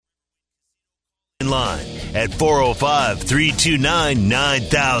line at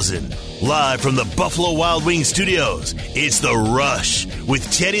 405-329-9000. Live from the Buffalo Wild Wings studios, it's The Rush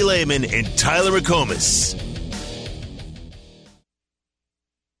with Teddy Lehman and Tyler McComas.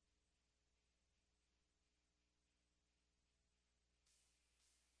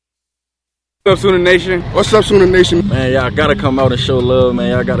 What's up, Sooner Nation? What's up, Sooner Nation? Man, y'all gotta come out and show love, man.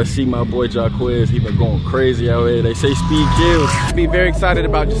 Y'all gotta see my boy Jaquez. He been going crazy out here. They say speed kills. Be very excited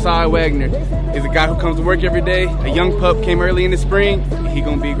about Josiah Wagner. He's a guy who comes to work every day. A young pup came early in the spring. He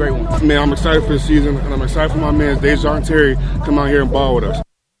gonna be a great one. Man, I'm excited for the season, and I'm excited for my man Dejon Terry come out here and ball with us.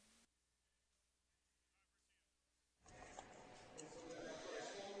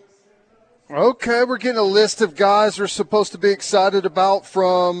 Okay, we're getting a list of guys we're supposed to be excited about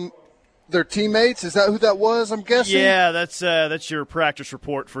from their teammates. Is that who that was, I'm guessing? Yeah, that's your practice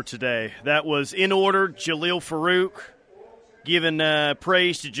report for today. That was in order: Jalil Farouk giving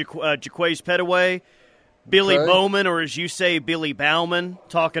praise to Jaquez Pettaway, Billy Bowman, or as you say, Billy Bauman,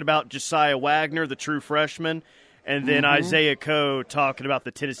 talking about Josiah Wagner, the true freshman, and then Isaiah Coe talking about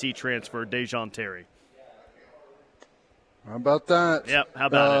the Tennessee transfer, Dejon Terry. How about that? Yep, how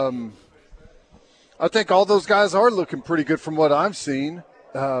about it? I think all those guys are looking pretty good from what I've seen.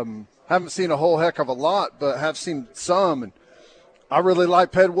 Haven't seen a whole heck of a lot, but have seen some. And I really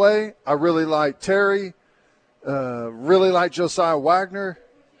like Pettaway. I really like Terry. Really like Josiah Wagner.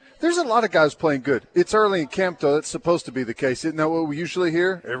 There's a lot of guys playing good. It's early in camp, though. It's supposed to be the case. Isn't that what we usually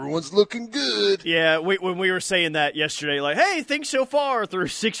hear? Everyone's looking good. Yeah, when we were saying that yesterday, like, hey, things so far through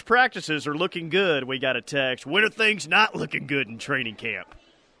 6 practices are looking good, we got a text. When are things not looking good in training camp?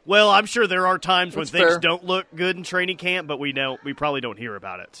 Well, I'm sure there are times when things don't look good in training camp, but we probably don't hear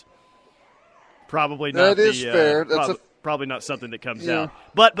about it. Probably not. That is fair. That's probably not something that comes out.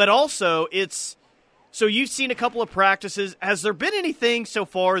 But also, it's so you've seen a couple of practices. Has there been anything so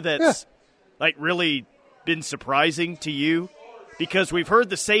far that's like really been surprising to you? Because we've heard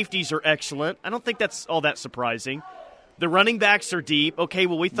the safeties are excellent. I don't think that's all that surprising. The running backs are deep. Okay,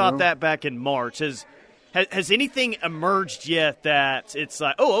 well, we thought that back in March. Has anything emerged yet that it's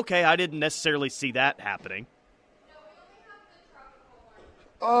like, oh, okay, I didn't necessarily see that happening?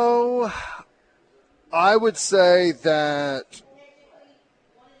 Oh, I would say that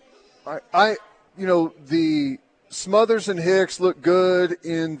the Smothers and Hicks look good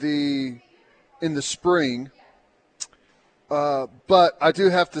in the spring, but I do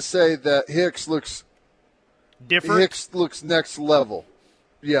have to say that Hicks looks different. Hicks looks next level.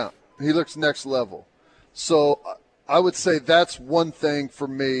 Yeah, he looks next level. So I would say that's one thing for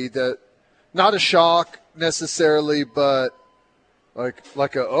me that not a shock necessarily, but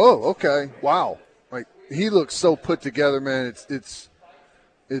like okay, wow. Like he looks so put together, man. It's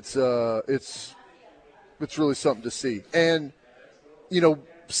really something to see. And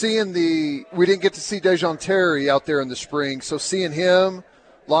seeing we didn't get to see Dejon Terry out there in the spring, so seeing him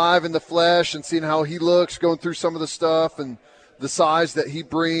live in the flesh and seeing how he looks going through some of the stuff and the size that he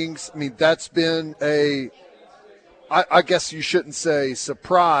brings, I mean, that's been I guess you shouldn't say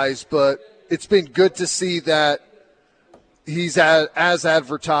surprise, but it's been good to see that he's as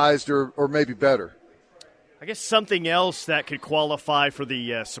advertised or maybe better. I guess something else that could qualify for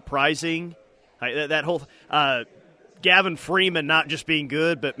the surprising, that whole Gavin Freeman not just being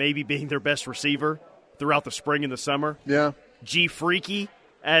good, but maybe being their best receiver throughout the spring and the summer. Yeah. G Freaky,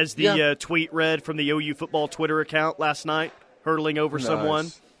 as the tweet read from the OU football Twitter account last night, hurtling over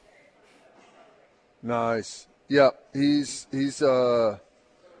someone. Nice. Yep, he's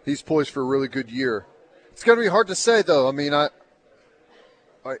poised for a really good year. It's going to be hard to say, though. I mean,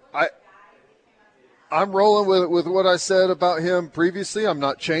 I'm rolling with what I said about him previously. I'm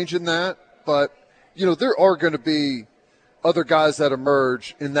not changing that, but there are going to be other guys that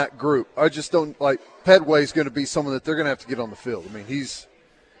emerge in that group. I just don't like Pettaway's going to be someone that they're going to have to get on the field. I mean, he's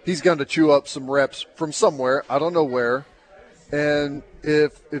going to chew up some reps from somewhere. I don't know where. And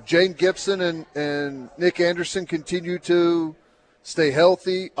if Jane Gibson and Nick Anderson continue to stay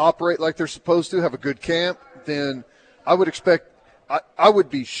healthy, operate like they're supposed to, have a good camp, then I would expect I would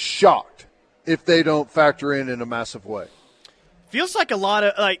be shocked if they don't factor in a massive way. Feels like a lot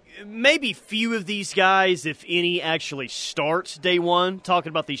of, maybe few of these guys, if any, actually start day one, talking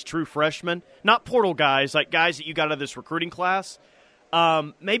about these true freshmen. Not portal guys, like guys that you got out of this recruiting class.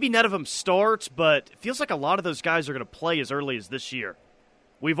 Maybe none of them starts, but it feels like a lot of those guys are going to play as early as this year.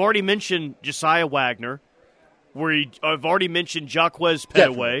 We've already mentioned Josiah Wagner. I've already mentioned Jaquez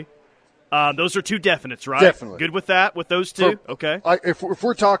Pettaway. Those are 2 definites, right? Definitely. Good with that, with those 2? Okay. If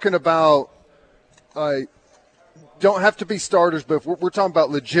we're talking about don't have to be starters, but if we're talking about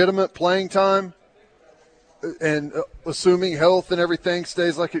legitimate playing time and assuming health and everything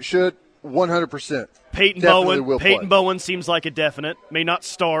stays like it should, 100%. Peyton Bowen seems like a definite. May not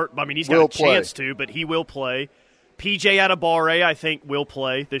start. I mean, he's got a chance to, but he will play. PJ Adebawore, I think, will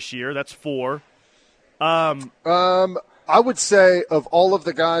play this year. That's 4. I would say of all of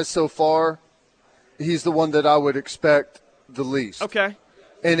the guys so far, he's the one that I would expect the least. Okay.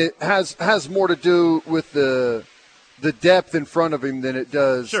 And it has more to do with the depth in front of him than it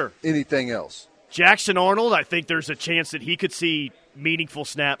does anything else. Jackson Arnold, I think there's a chance that he could see meaningful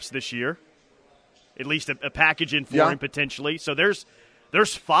snaps this year. At least a package in for him potentially. So there's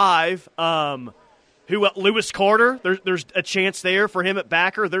 5. Lewis Carter, there's a chance there for him at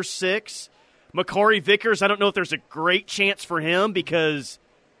backer. There's 6. Makari Vickers, I don't know if there's a great chance for him because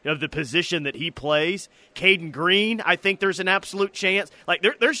of the position that he plays. Caden Green, I think there's an absolute chance. Like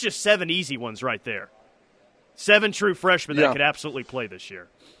there's just 7 easy ones right there. 7 true freshmen that could absolutely play this year.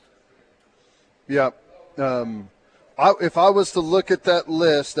 Yeah. If I was to look at that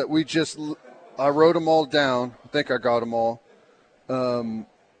list that I wrote them all down. I think I got them all.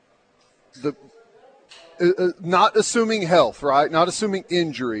 Not assuming health, right? Not assuming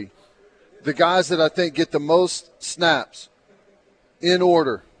injury. The guys that I think get the most snaps in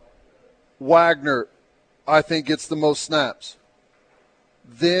order. Wagner, I think, gets the most snaps.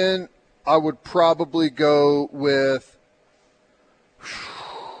 Then I would probably go with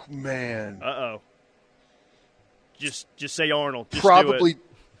Uh-oh. Just say Arnold. Just probably do it.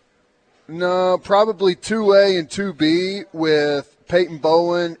 No, probably 2A and 2B with Peyton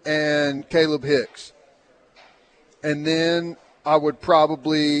Bowen and Caleb Hicks. And then I would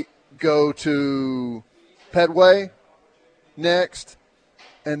probably go to Pedway next,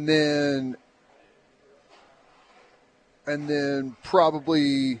 and then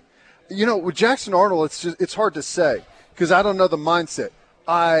probably, with Jackson Arnold, it's hard to say because I don't know the mindset.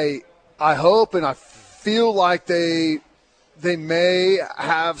 I hope and I feel like they may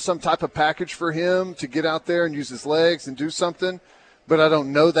have some type of package for him to get out there and use his legs and do something, but I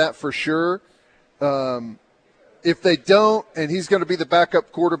don't know that for sure. If they don't, and he's going to be the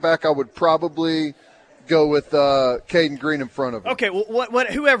backup quarterback, I would probably go with Caden Green in front of him. Okay, well,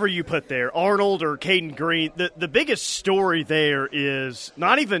 whoever you put there, Arnold or Caden Green, the biggest story there is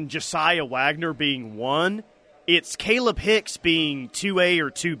not even Josiah Wagner being 1. It's Caleb Hicks being 2A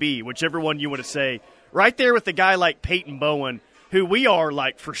or 2B, whichever one you want to say. Right there with a guy like Peyton Bowen, who we are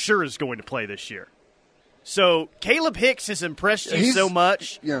like for sure is going to play this year. So Caleb Hicks has impressed you so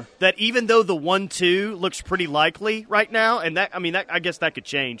much that even though the 1-2 looks pretty likely right now, and I guess that could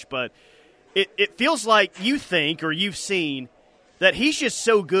change, but it feels like you think or you've seen that he's just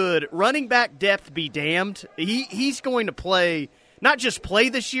so good. Running back depth be damned. He's going to play, not just play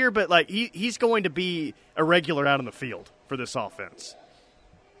this year, but like he's going to be a regular out on the field for this offense.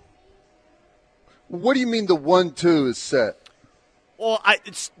 What do you mean the 1-2 is set? Well,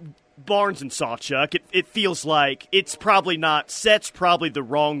 it's Barnes and Sawchuk. It feels like it's probably not – set's probably the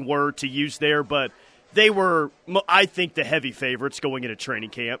wrong word to use there, but they were, I think, the heavy favorites going into training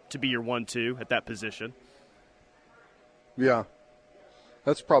camp to be your 1-2 at that position. Yeah,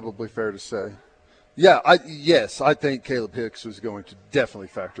 that's probably fair to say. Yeah, I think Caleb Hicks was going to definitely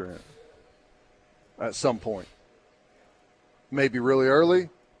factor in at some point. Maybe really early,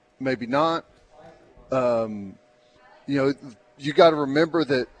 maybe not. You got to remember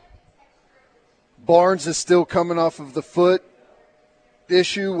that Barnes is still coming off of the foot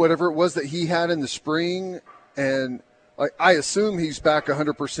issue, whatever it was that he had in the spring, and I assume he's back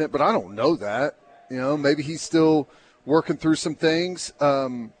 100%, but I don't know that. Maybe he's still working through some things,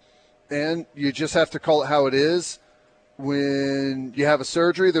 and you just have to call it how it is. When you have a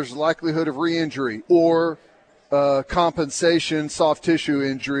surgery, there's a likelihood of re-injury or compensation soft tissue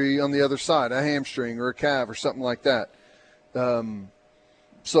injury on the other side, a hamstring or a calf or something like that.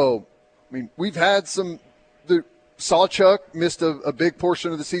 We've had the Sawchuk missed a big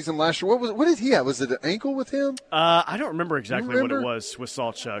portion of the season last year. What did he have? Was it an ankle with him? I don't remember exactly what it was with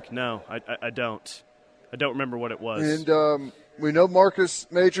Sawchuk. No, I don't. I don't remember what it was. And we know Marcus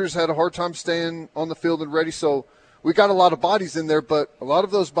Majors had a hard time staying on the field and ready, so we got a lot of bodies in there, but a lot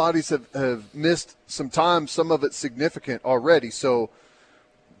of those bodies have missed some time, some of it significant already. So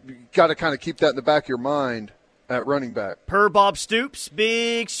you got to kind of keep that in the back of your mind at running back. Per Bob Stoops,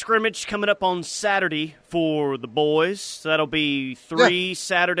 big scrimmage coming up on Saturday for the boys. So that'll be 3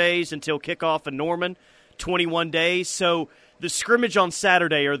 Saturdays until kickoff in Norman, 21 days. So the scrimmage on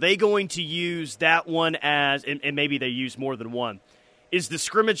Saturday, are they going to use that one as, and maybe they use more than one, is the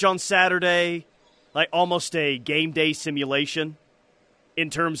scrimmage on Saturday like almost a game day simulation in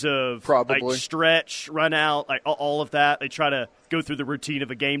terms of like stretch, run out, like all of that? They try to go through the routine of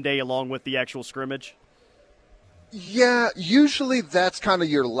a game day along with the actual scrimmage? Yeah, usually that's kind of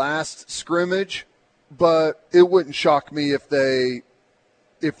your last scrimmage, but it wouldn't shock me if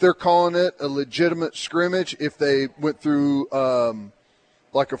they're calling it a legitimate scrimmage, if they went through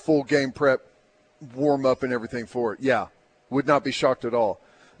like a full game prep warm up and everything for it. Yeah, would not be shocked at all.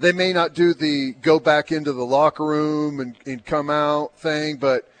 They may not do the go back into the locker room and come out thing,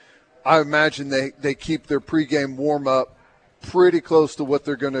 but I imagine they keep their pregame warm up pretty close to what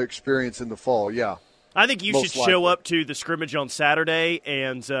they're going to experience in the fall. Yeah. I think you should show up to the scrimmage on Saturday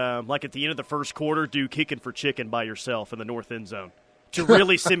and, like at the end of the first quarter, do kicking for chicken by yourself in the north end zone to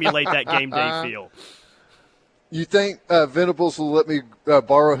really simulate that game day feel. You think Venables will let me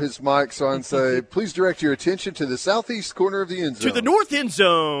borrow his mic so I can say, please direct your attention to the southeast corner of the end zone. To the north end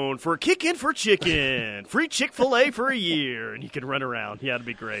zone for kicking for chicken. Free Chick-fil-A for a year. And you can run around. Yeah, it'd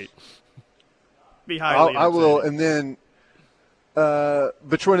be great. Be highly I will, and then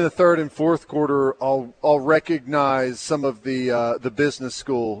between the third and fourth quarter, I'll recognize some of the business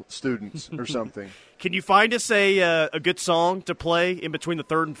school students or something. Can you find us a good song to play in between the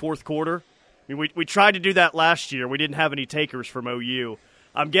third and fourth quarter? I mean, we tried to do that last year. We didn't have any takers from OU.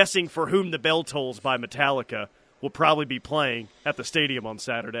 I'm guessing For Whom the Bell Tolls by Metallica will probably be playing at the stadium on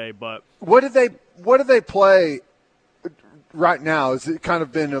Saturday. But what do they play right now? Has it kind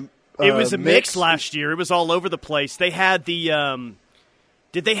of been it was a mix last year. It was all over the place. They had the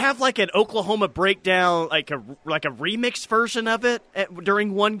did they have like an Oklahoma breakdown, like a remix version of it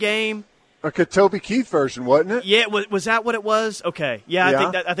during one game? Like a Toby Keith version, wasn't it? Yeah, was that what it was? Okay,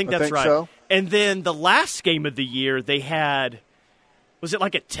 yeah. I think that's right. So. And then the last game of the year, they had, was it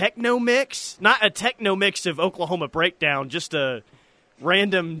like a techno mix? Not a techno mix of Oklahoma breakdown, just a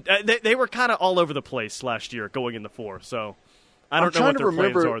random. They were kind of all over the place last year, going in the fourth. So I don't know what their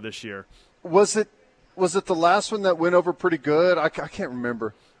plans are this year. Was it the last one that went over pretty good? I can't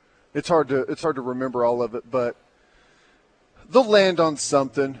remember. It's hard to remember all of it, but they'll land on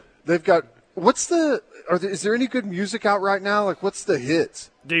something. They've got is there any good music out right now? Like, what's the hits?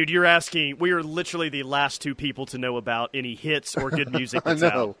 Dude, you're asking. We are literally the last two people to know about any hits or good music that's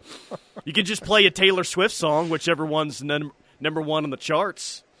out. You can just play a Taylor Swift song, whichever one's number one on the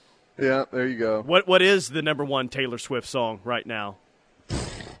charts. Yeah, there you go. What is the number one Taylor Swift song right now?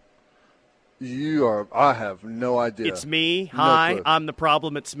 I have no idea. It's Me. Hi, I'm the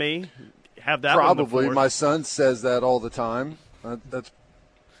problem. It's me. Have that probably. One my son says that all the time.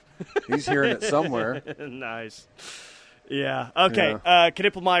 He's hearing it somewhere. Nice. Yeah. Okay. Yeah.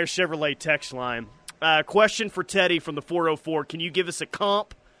 Knippelmeyer Chevrolet text line. Question for Teddy from the 404. Can you give us a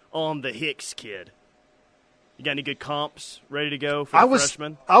comp on the Hicks kid? You got any good comps ready to go for the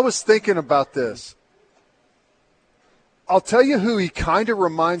freshman? I was thinking about this. I'll tell you who he kind of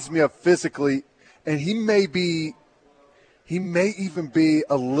reminds me of physically, and he may even be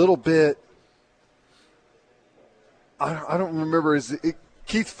a little bit. I don't remember.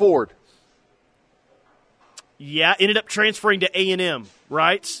 Keith Ford. Yeah, ended up transferring to A&M,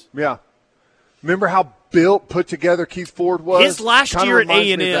 right? Yeah. Remember how built, put together Keith Ford was? His last year at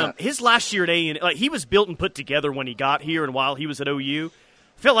A&M, like he was built and put together when he got here and while he was at OU.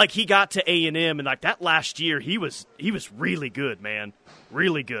 I felt like he got to A&M and like that last year he was really good, man.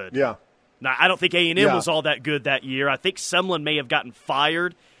 Really good. Yeah. Now, I don't think A&M was all that good that year. I think Sumlin may have gotten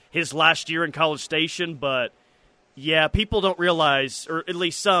fired his last year in College Station, but yeah, people don't realize, or at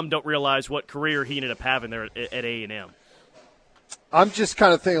least some don't realize what career he ended up having there at A&M. I'm just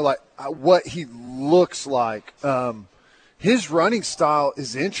kind of thinking like what he looks like. His running style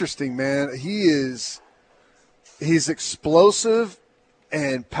is interesting, man. He's explosive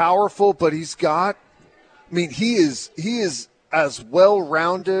and powerful, but he is as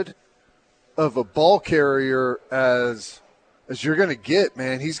well-rounded of a ball carrier as you're going to get,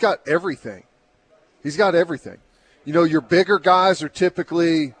 man. He's got everything. You know, your bigger guys are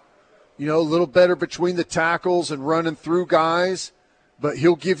typically, a little better between the tackles and running through guys, but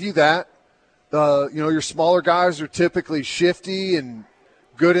he'll give you that. Your smaller guys are typically shifty and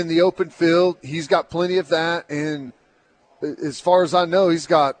good in the open field. He's got plenty of that, and as far as I know, he's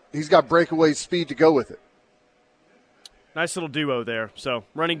got breakaway speed to go with it. Nice little duo there. So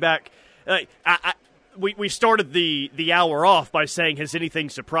running back, we started the hour off by saying, has anything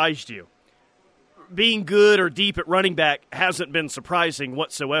surprised you? Being good or deep at running back hasn't been surprising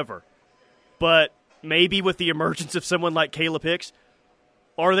whatsoever. But maybe with the emergence of someone like Caleb Hicks,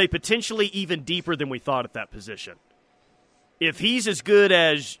 are they potentially even deeper than we thought at that position? If he's as good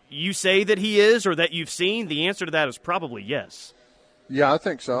as you say that he is or that you've seen, the answer to that is probably yes. Yeah, I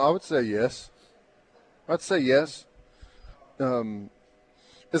think so. I would say yes. As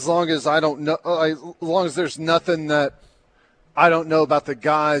long as I don't know, as long as there's nothing that I don't know about the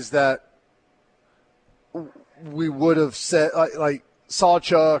guys that we would have said, like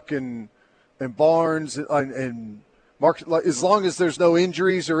Sawchuk and Barnes and Mark, like, as long as there's no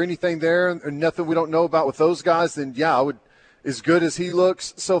injuries or anything there and nothing we don't know about with those guys, then I would, as good as he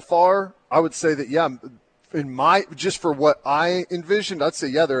looks so far, I would say that just for what I envisioned, I'd say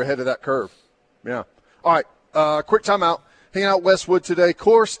they're ahead of that curve. Yeah. All right. Quick timeout. Hanging out Westwood today.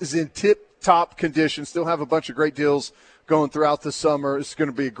 Course is in tip-top condition. Still have a bunch of great deals going throughout the summer. It's going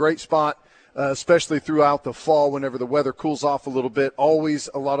to be a great spot, especially throughout the fall whenever the weather cools off a little bit. Always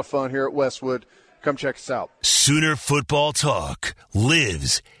a lot of fun here at Westwood. Come check us out. Sooner football talk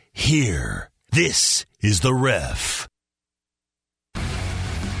lives here. This is The Ref.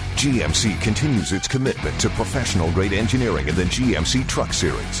 GMC continues its commitment to professional-grade engineering in the GMC Truck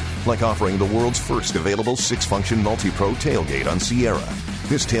Series, like offering the world's first available 6-function multi-pro tailgate on Sierra.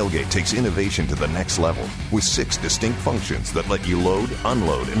 This tailgate takes innovation to the next level with 6 distinct functions that let you load,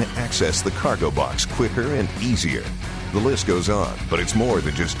 unload, and access the cargo box quicker and easier. The list goes on, but it's more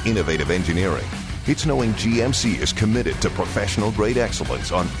than just innovative engineering. It's knowing GMC is committed to professional-grade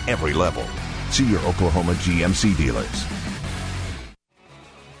excellence on every level. See your Oklahoma GMC dealers.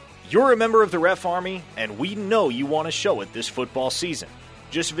 You're a member of the Ref Army, and we know you want to show it this football season.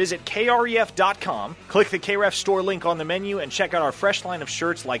 Just visit kref.com, click the KREF store link on the menu, and check out our fresh line of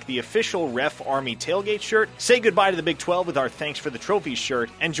shirts like the official Ref Army tailgate shirt, say goodbye to the Big 12 with our Thanks for the Trophies shirt,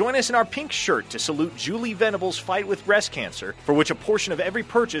 and join us in our pink shirt to salute Julie Venable's fight with breast cancer, for which a portion of every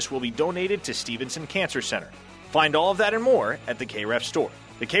purchase will be donated to Stevenson Cancer Center. Find all of that and more at the KREF store.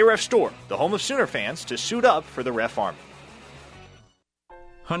 The KREF store, the home of Sooner fans, to suit up for the Ref Army.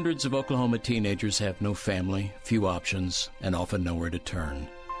 Hundreds of Oklahoma teenagers have no family, few options, and often nowhere to turn.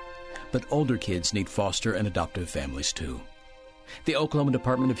 But older kids need foster and adoptive families too. The Oklahoma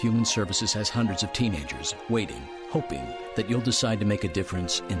Department of Human Services has hundreds of teenagers waiting, hoping that you'll decide to make a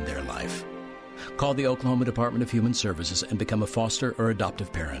difference in their life. Call the Oklahoma Department of Human Services and become a foster or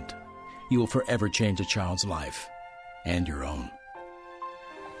adoptive parent. You will forever change a child's life and your own.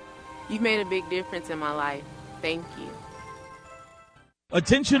 You've made a big difference in my life. Thank you.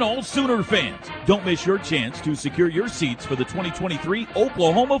 Attention all Sooner fans. Don't miss your chance to secure your seats for the 2023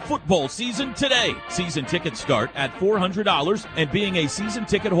 Oklahoma football season today. Season tickets start at $400, and being a season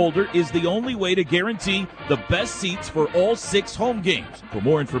ticket holder is the only way to guarantee the best seats for all 6 home games. For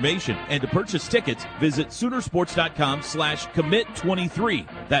more information and to purchase tickets, visit Soonersports.com/commit23.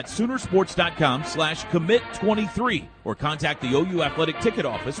 That's Soonersports.com/commit23. Or contact the OU Athletic Ticket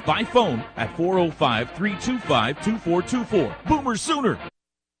Office by phone at 405-325-2424. Boomer Sooner!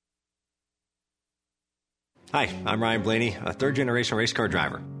 Hi, I'm Ryan Blaney, a third-generation race car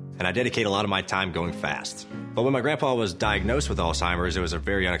driver, and I dedicate a lot of my time going fast. But when my grandpa was diagnosed with Alzheimer's, it was a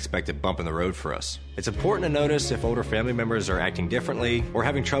very unexpected bump in the road for us. It's important to notice if older family members are acting differently or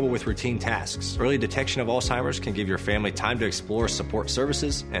having trouble with routine tasks. Early detection of Alzheimer's can give your family time to explore support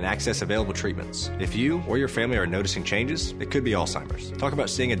services and access available treatments. If you or your family are noticing changes, it could be Alzheimer's. Talk about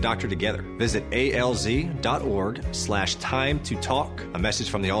seeing a doctor together. Visit alz.org/time to talk. A message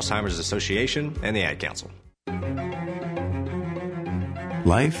from the Alzheimer's Association and the Ad Council.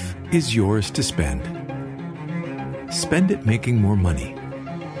 Life is yours to spend. Spend it making more money.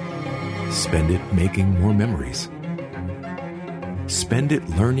 Spend it making more memories. Spend it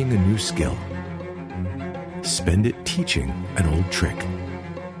learning a new skill. Spend it teaching an old trick.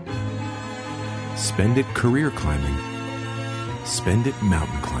 Spend it career climbing. Spend it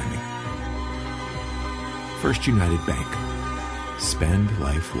mountain climbing. First United Bank. Spend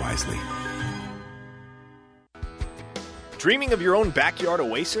life wisely. Dreaming of your own backyard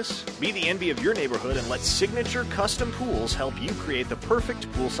oasis? Be the envy of your neighborhood and let Signature Custom Pools help you create the perfect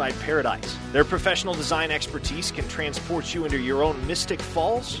poolside paradise. Their professional design expertise can transport you into your own Mystic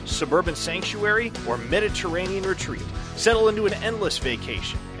Falls, suburban sanctuary, or Mediterranean retreat. Settle into an endless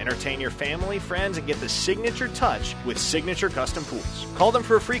vacation. Entertain your family, friends, and get the signature touch with Signature Custom Pools. Call them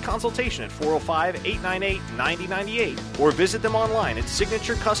for a free consultation at 405-898-9098 or visit them online at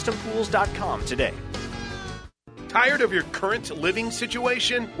signaturecustompools.com today. Tired of your current living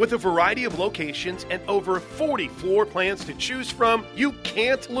situation? With a variety of locations and over 40 floor plans to choose from, you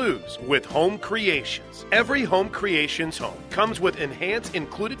can't lose with Home Creations. Every Home Creations home comes with enhanced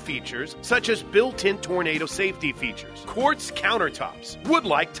included features such as built-in tornado safety features, quartz countertops,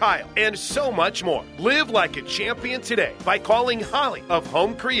 wood-like tile, and so much more. Live like a champion today by calling Holly of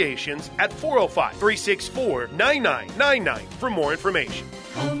Home Creations at 405-364-9999 for more information.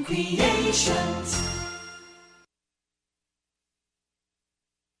 Home Creations.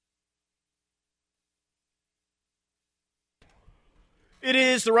 It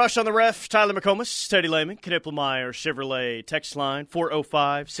is the Rush on the Ref. Tyler McComas, Teddy Lehman, Knippelmeyer Chevrolet text line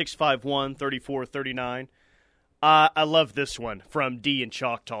 405-651-3439. I love this one from D in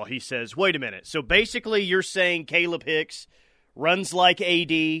Choctaw. He says, wait a minute. So basically you're saying Caleb Hicks runs like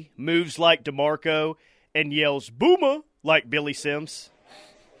AD, moves like DeMarco, and yells Boomer like Billy Sims?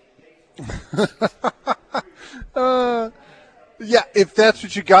 Yeah, if that's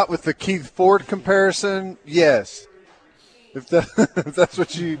what you got with the Keith Ford comparison, yes. If that's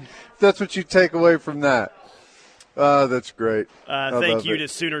what you take away from that, that's great. Thank you to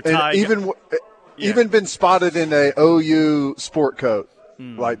Sooner Tide. Even been spotted in a OU sport coat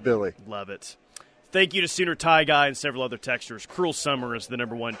like Billy. Love it. Thank you to Sooner Tie Guy and several other texters. Cruel Summer is the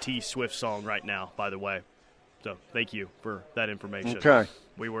number one T Swift song right now, by the way. So thank you for that information. Okay.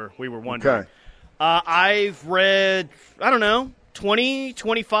 We were wondering. Okay. I've read, 20,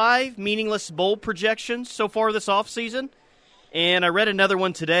 25 meaningless bowl projections so far this offseason. And I read another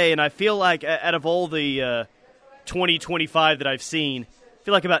one today, and I feel like out of all the 20, 25 that I've seen, I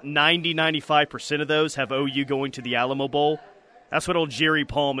feel like about 90, 95% of those have OU going to the Alamo Bowl. That's what old Jerry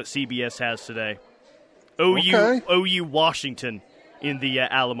Palm at CBS has today. OU Washington in the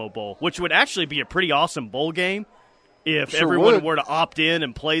Alamo Bowl, which would actually be a pretty awesome bowl game if everyone were to opt in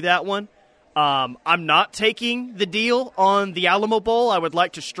and play that one. I'm not taking the deal on the Alamo Bowl. I would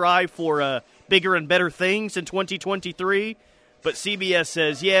like to strive for bigger and better things in 2023. But CBS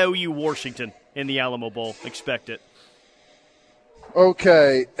says, yeah, OU Washington in the Alamo Bowl. Expect it.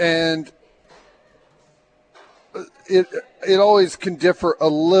 Okay, and it always can differ a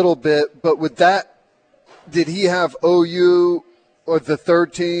little bit, but with that, did he have OU or the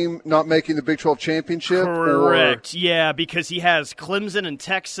third team not making the Big 12 championship? Correct, yeah, because he has Clemson and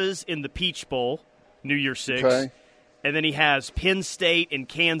Texas in the Peach Bowl, New Year's 6. Okay. And then he has Penn State and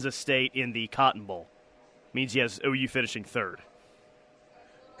Kansas State in the Cotton Bowl. Means he has OU finishing third.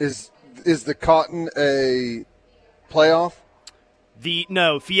 Is the Cotton a playoff?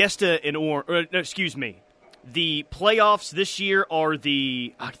 Fiesta and excuse me. The playoffs this year are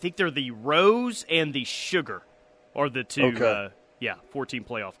I think they're the Rose and the Sugar are the two, 14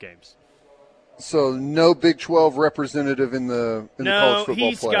 playoff games. So no Big 12 representative in the college football playoff. No,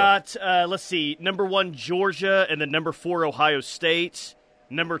 he's got, let's see, number 1 Georgia and then number 4 Ohio State,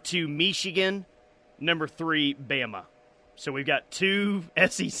 number 2 Michigan, number 3 Bama. So we've got 2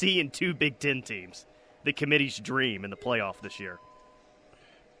 SEC and 2 Big Ten teams. The committee's dream in the playoff this year.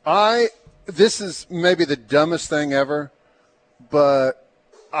 This is maybe the dumbest thing ever, but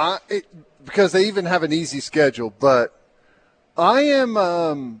because they even have an easy schedule. But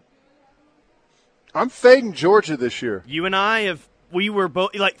I'm fading Georgia this year. You and we were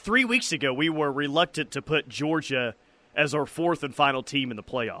both, like 3 weeks ago, we were reluctant to put Georgia as our 4th and final team in the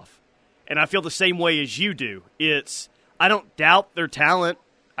playoff. And I feel the same way as you do. I don't doubt their talent.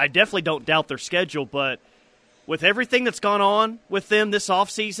 I definitely don't doubt their schedule, but with everything that's gone on with them this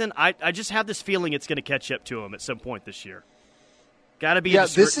offseason, I just have this feeling it's going to catch up to them at some point this year. Got to be a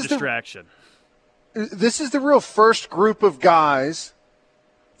distraction. This is the real first group of guys,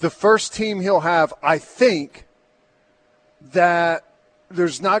 the first team he'll have, I think, that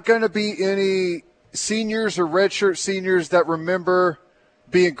there's not going to be any seniors or redshirt seniors that remember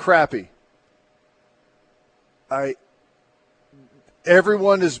being crappy.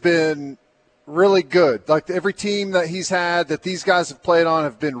 Everyone has been really good. Like every team that he's had that these guys have played on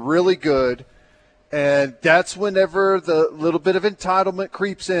have been really good. And that's whenever the little bit of entitlement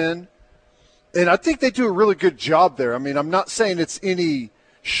creeps in. And I think they do a really good job there. I mean, I'm not saying it's any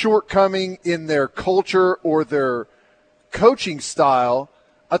shortcoming in their culture or their coaching style.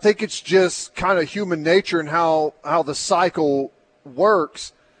 I think it's just kind of human nature and how the cycle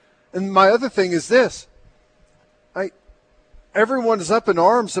works. And my other thing is this. Everyone is up in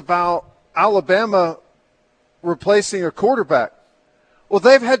arms about Alabama replacing a quarterback. Well,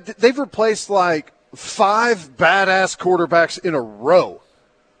 they've replaced like 5 badass quarterbacks in a row.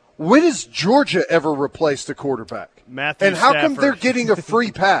 When has Georgia ever replaced a quarterback? Matthew Stafford. How come they're getting a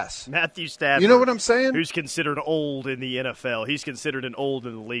free pass? Matthew Stafford. You know what I'm saying? Who's considered old in the NFL. He's considered an old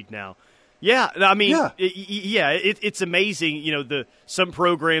in the league now. Yeah, I mean, it's amazing. Some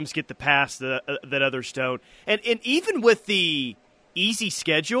programs get the pass that others don't, and even with the easy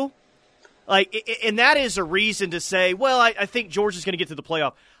schedule, and that is a reason to say, well, I think Georgia's going to get to the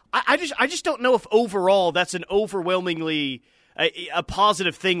playoff. I just don't know if overall that's an overwhelmingly a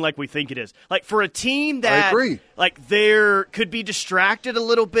positive thing like we think it is. Like for a team that, I agree. Like there could be distracted a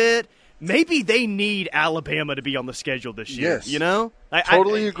little bit. Maybe they need Alabama to be on the schedule this year. Yes. You know?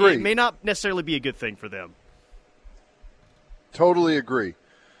 Totally agree. It may not necessarily be a good thing for them. Totally agree.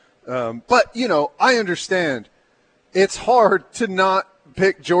 But, I understand. It's hard to not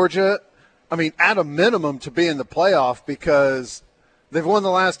pick Georgia, at a minimum to be in the playoff because they've won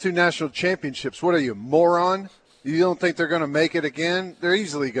the last 2 national championships. What are you, moron? You don't think they're going to make it again? They're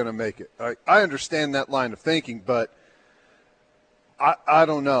easily going to make it. I understand that line of thinking, but I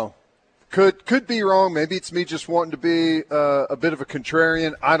don't know. Could be wrong. Maybe it's me just wanting to be a bit of a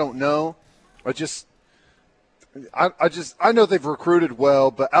contrarian. I don't know. I know they've recruited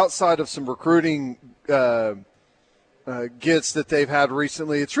well, but outside of some recruiting gets that they've had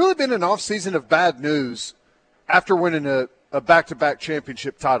recently, it's really been an offseason of bad news after winning a back-to-back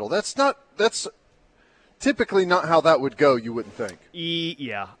championship title. That's typically not how that would go, you wouldn't think.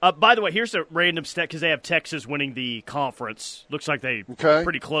 Yeah. By the way, here's a random stat because they have Texas winning the conference. Looks like they're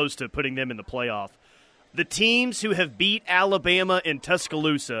pretty close to putting them in the playoff. The teams who have beat Alabama in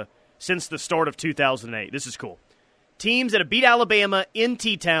Tuscaloosa since the start of 2008. This is cool. Teams that have beat Alabama in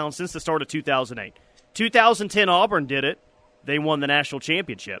T-Town since the start of 2008. 2010 Auburn did it. They won the national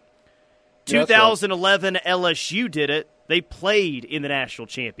championship. 2011 LSU did it. They played in the national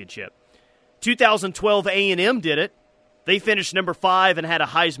championship. 2012 A&M did it. They finished number 5 and had a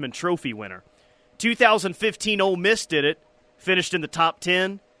Heisman Trophy winner. 2015 Ole Miss did it. Finished in the top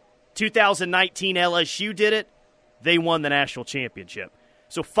 10. 2019 LSU did it. They won the national championship.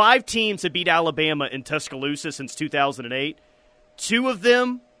 So 5 teams have beat Alabama in Tuscaloosa since 2008. 2 of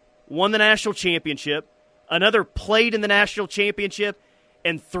them won the national championship. Another played in the national championship.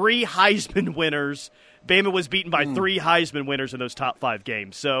 And 3 Heisman winners. Bama was beaten by 3 Heisman winners in those top 5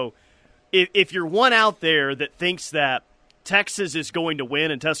 games. So if you're one out there that thinks that Texas is going to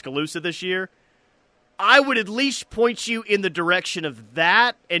win in Tuscaloosa this year, I would at least point you in the direction of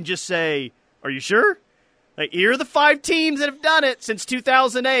that and just say, are you sure? Like, here are the 5 teams that have done it since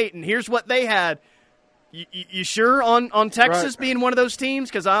 2008, and here's what they had. You sure on Texas being one of those teams?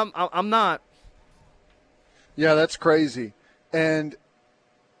 Because I'm not. Yeah, that's crazy. And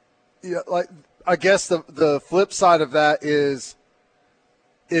I guess the flip side of that is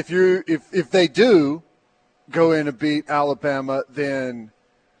if they do go in and beat Alabama, then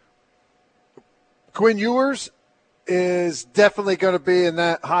Quinn Ewers is definitely going to be in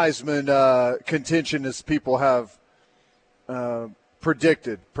that Heisman contention as people have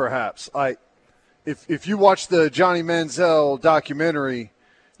predicted, perhaps. If you watch the Johnny Manziel documentary,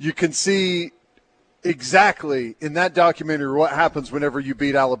 you can see exactly in that documentary what happens whenever you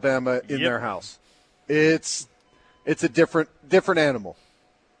beat Alabama in their house. It's a different animal.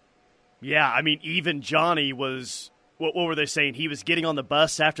 Yeah, I mean, even Johnny was, what were they saying? He was getting on the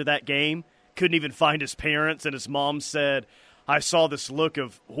bus after that game, couldn't even find his parents, and his mom said, I saw this look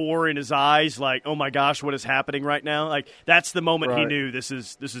of horror in his eyes, like, oh my gosh, what is happening right now? Like, that's the moment he knew this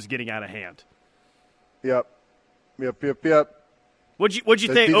is getting out of hand. Yep. What'd you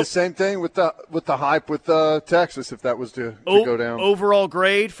It'd think? Be the same thing with the hype with Texas if that was to go down. Overall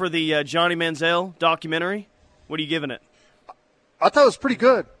grade for the Johnny Manziel documentary, what are you giving it? I thought it was pretty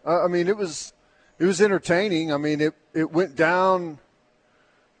good. I mean, it was entertaining. I mean, it went down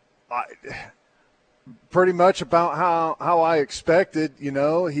pretty much about how I expected. You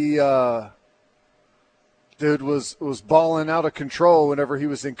know, he dude was balling out of control whenever he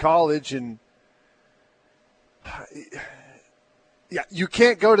was in college, and yeah, you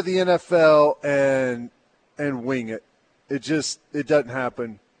can't go to the NFL and wing it. It doesn't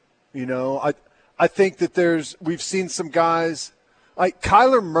happen. You know, I think that we've seen some guys like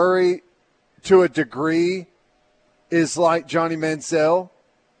Kyler Murray to a degree is like Johnny Manziel.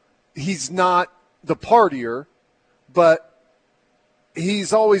 He's not the partier, but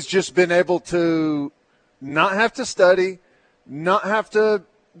he's always just been able to not have to study, not have to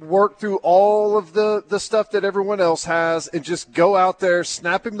work through all of the stuff that everyone else has, and just go out there,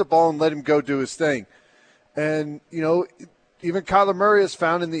 snap him the ball, and let him go do his thing. And, you know, even Kyler Murray has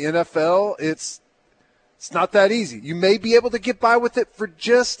found in the NFL, it's not that easy. You may be able to get by with it for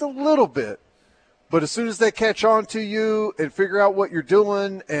just a little bit, but as soon as they catch on to you and figure out what you're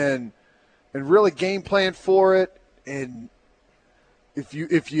doing and really game plan for it, and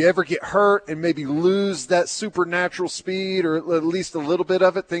if you ever get hurt and maybe lose that supernatural speed or at least a little bit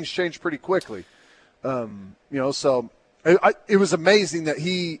of it, things change pretty quickly. You know, so it was amazing that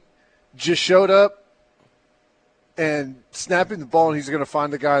he just showed up and snapping the ball, and he's going to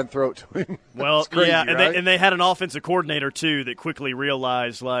find the guy and throw it to him. Well, crazy, yeah, right? and they had an offensive coordinator, too, that quickly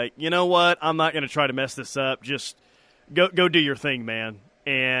realized, like, you know what, I'm not going to try to mess this up. Just go do your thing, man.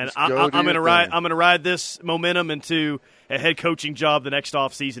 And I'm going to ride this momentum into a head coaching job the next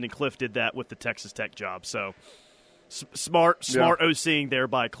offseason, and Cliff did that with the Texas Tech job. So smart OCing there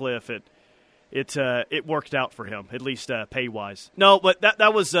by Cliff. It worked out for him, at least pay-wise. No, but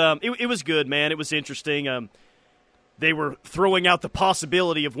that was it was good, man. It was interesting. They were throwing out the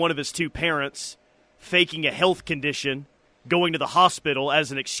possibility of one of his 2 parents faking a health condition, going to the hospital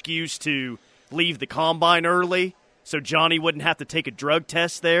as an excuse to leave the combine early so Johnny wouldn't have to take a drug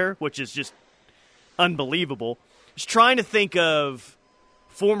test there, which is just unbelievable. Just trying to think of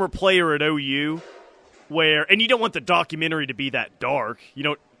former player at OU where, and you don't want the documentary to be that dark. You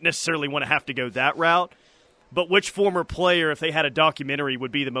don't necessarily want to have to go that route. But which former player, if they had a documentary,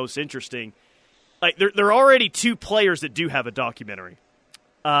 would be the most interesting? Like there are already two players that do have a documentary.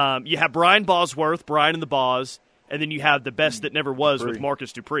 You have Brian Bosworth, Brian and the Boz, and then you have The Best That Never Was with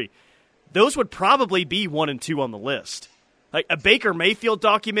Marcus Dupree. Those would probably be 1 and 2 on the list. Like a Baker Mayfield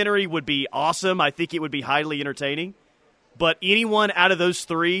documentary would be awesome. I think it would be highly entertaining. But anyone out of those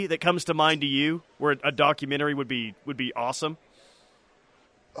three that comes to mind to you where a documentary would be awesome?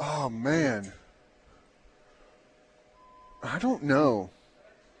 Oh, man. I don't know.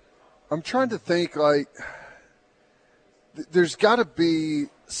 I'm trying to think, like, there's got to be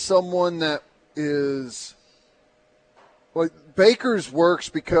someone that is, like, Baker's works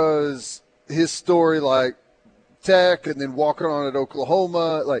because his story, like, Tech and then walking on at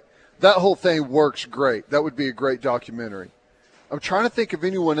Oklahoma, like, that whole thing works great. That would be a great documentary. I'm trying to think of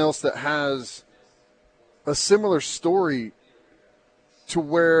anyone else that has a similar story to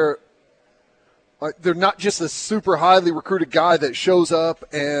where, like, they're not just a super highly recruited guy that shows up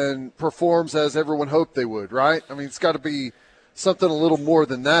and performs as everyone hoped they would, right? I mean, it's got to be something a little more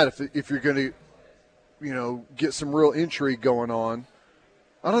than that if you're going to, you know, get some real intrigue going on.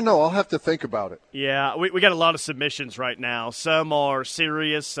 I don't know. I'll have to think about it. Yeah, we got a lot of submissions right now. Some are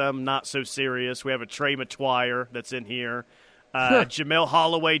serious, some not so serious. We have a Trey McTwire that's in here. Jamel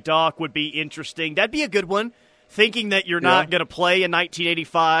Holloway doc would be interesting. That'd be a good one. Thinking that you're not going to play in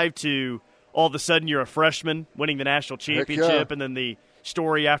 1985 to – all of a sudden you're a freshman winning the national championship, and then the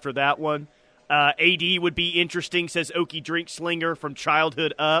story after that one. AD would be interesting, says Okie Drinkslinger from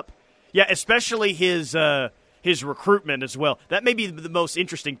childhood up. Yeah, especially his recruitment as well. That may be the most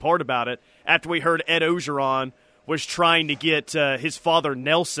interesting part about it. After we heard Ed Ogeron was trying to get his father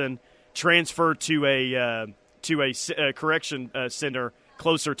Nelson transferred to a correction center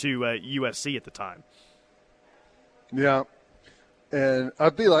closer to USC at the time. Yeah. And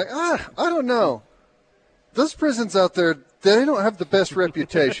I'd be like, I don't know. Those prisons out there, they don't have the best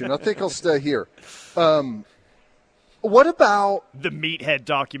reputation. I think I'll stay here. What about the Meathead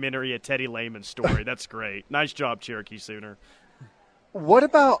documentary, a Teddy Lehman story? That's great. Nice job, Cherokee Sooner. What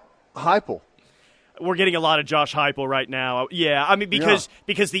about Heupel? We're getting a lot of Josh Heupel right now. Yeah, I mean, because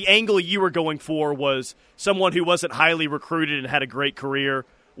the angle you were going for was someone who wasn't highly recruited and had a great career.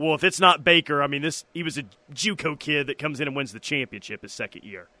 Well, if it's not Baker, I mean, he was a JUCO kid that comes in and wins the championship his second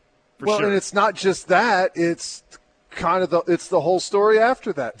year. Well, sure. And it's not just that; it's kind of the whole story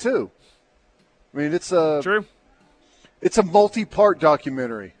after that too. I mean, it's a multi-part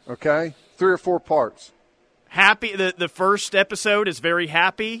documentary. Okay, 3 or 4 parts. Happy. The first episode is very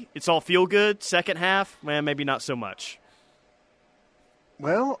happy. It's all feel good. Second half, maybe not so much.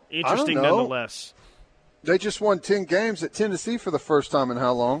 Well, interesting I don't know. Nonetheless. They just won 10 games at Tennessee for the first time in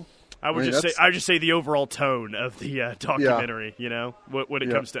how long? I would just say the overall tone of the documentary, you know, when it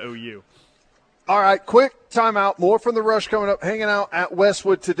comes to OU. All right, quick timeout. More from The Rush coming up. Hanging out at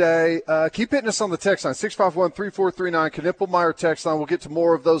Westwood today. Keep hitting us on the text line, 651-3439, Knippelmeyer text line. We'll get to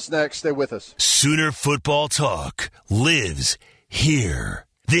more of those next. Stay with us. Sooner football talk lives here.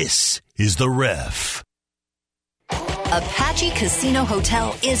 This is The Ref. Apache Casino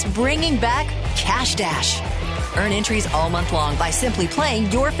Hotel is bringing back Cash Dash. Earn entries all month long by simply playing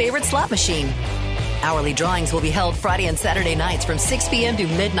your favorite slot machine. Hourly drawings will be held Friday and Saturday nights from 6 p.m. to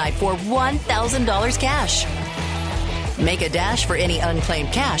midnight for $1,000 cash. Make a dash for any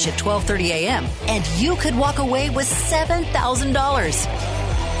unclaimed cash at 12:30 a.m. and you could walk away with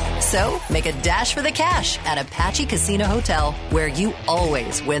 $7,000. So make a dash for the cash at Apache Casino Hotel, where you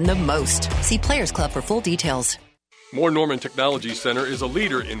always win the most. See Players Club for full details. Moore Norman Technology Center is a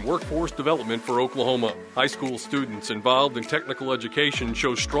leader in workforce development for Oklahoma. High school students involved in technical education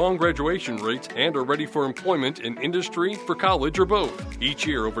show strong graduation rates and are ready for employment in industry, for college, or both. Each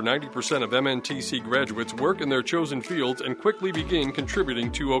year, over 90% of MNTC graduates work in their chosen fields and quickly begin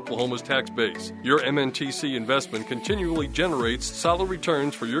contributing to Oklahoma's tax base. Your MNTC investment continually generates solid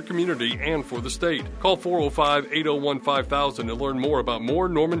returns for your community and for the state. Call 405-801-5000 to learn more about Moore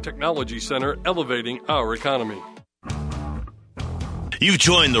Norman Technology Center, elevating our economy. You've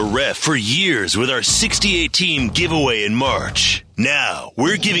joined The Ref for years with our 68-team giveaway in March. Now,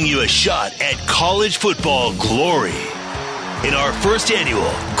 we're giving you a shot at college football glory in our first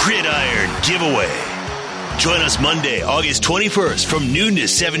annual Gridiron Giveaway. Join us Monday, August 21st from noon to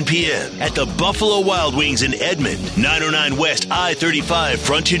 7 p.m. at the Buffalo Wild Wings in Edmond, 909 West I-35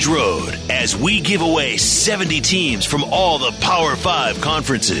 Frontage Road, as we give away 70 teams from all the Power 5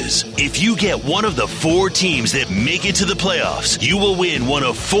 conferences. If you get one of the 4 teams that make it to the playoffs, you will win one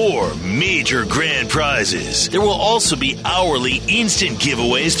of 4 major grand prizes. There will also be hourly instant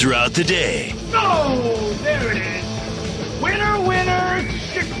giveaways throughout the day. Oh, there it is. Winner, winner,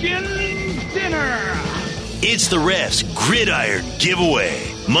 chicken dinner. It's the Refs Gridiron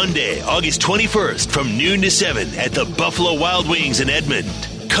Giveaway. Monday, August 21st from noon to 7 at the Buffalo Wild Wings in Edmond.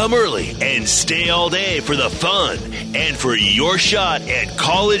 Come early and stay all day for the fun and for your shot at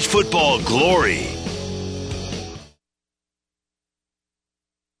college football glory.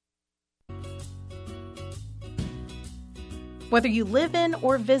 Whether you live in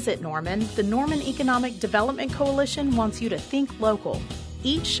or visit Norman, the Norman Economic Development Coalition wants you to think local.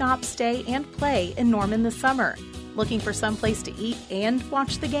 Eat, shop, stay, and play in Norman this summer. Looking for some place to eat and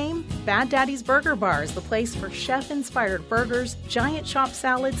watch the game? Bad Daddy's Burger Bar is the place for chef-inspired burgers, giant chopped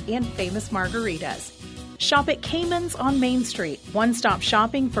salads, and famous margaritas. Shop at Cayman's on Main Street. One-stop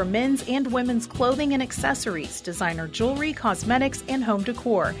shopping for men's and women's clothing and accessories, designer jewelry, cosmetics, and home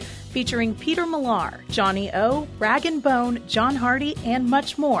decor. Featuring Peter Millar, Johnny O, Rag & Bone, John Hardy, and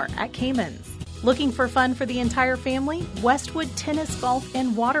much more at Cayman's. Looking for fun for the entire family? Westwood Tennis, Golf,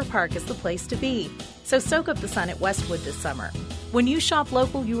 and Water Park is the place to be. So soak up the sun at Westwood this summer. When you shop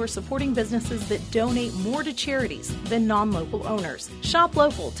local, you are supporting businesses that donate more to charities than non-local owners. Shop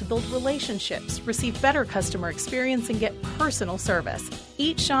local to build relationships, receive better customer experience, and get personal service.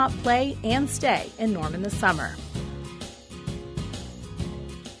 Eat, shop, play, and stay in Norman this summer.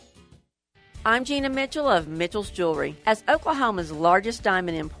 I'm Gina Mitchell of Mitchell's Jewelry. As Oklahoma's largest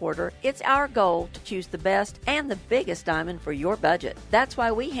diamond importer, it's our goal to choose the best and the biggest diamond for your budget. That's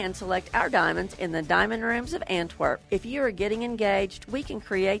why we hand select our diamonds in the diamond rooms of Antwerp. If you are getting engaged, we can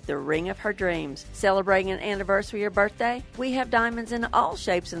create the ring of her dreams. Celebrating an anniversary or birthday, we have diamonds in all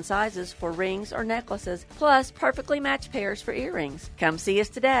shapes and sizes for rings or necklaces, plus perfectly matched pairs for earrings. Come see us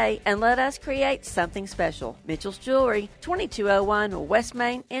today and let us create something special. Mitchell's Jewelry, 2201 West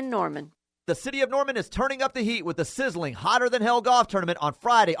Main in Norman. The city of Norman is turning up the heat with the sizzling Hotter Than Hell golf tournament on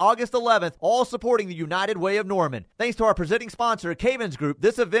Friday, August 11th, all supporting the United Way of Norman. Thanks to our presenting sponsor, Cavens Group,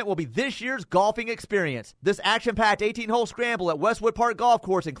 this event will be this year's golfing experience. This action-packed 18-hole scramble at Westwood Park Golf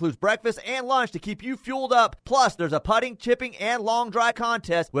Course includes breakfast and lunch to keep you fueled up. Plus, there's a putting, chipping, and long drive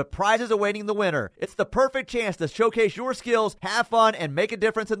contest with prizes awaiting the winner. It's the perfect chance to showcase your skills, have fun, and make a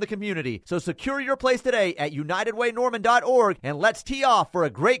difference in the community. So secure your place today at UnitedWayNorman.org and let's tee off for a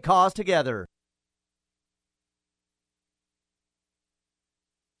great cause together.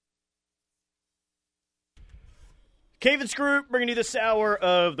 Cavens Group bringing you this hour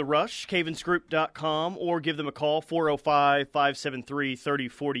of The Rush, cavensgroup.com, or give them a call,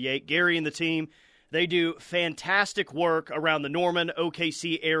 405-573-3048. Gary and the team, they do fantastic work around the Norman,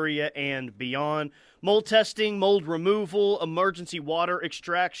 OKC area and beyond. Mold testing, mold removal, emergency water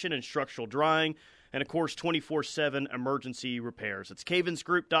extraction, and structural drying, and, of course, 24/7 emergency repairs. It's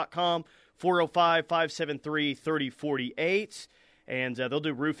cavensgroup.com, 405-573-3048. And they'll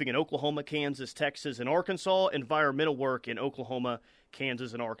do roofing in Oklahoma, Kansas, Texas, and Arkansas, environmental work in Oklahoma,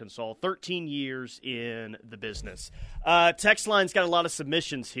 Kansas, and Arkansas. 13 years in the business. Text line's got a lot of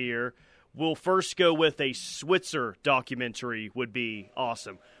submissions here. We'll first go with a Switzer documentary would be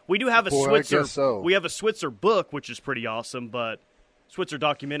awesome. We do have a Switzer. I guess so. We have a Switzer book, which is pretty awesome, but Switzer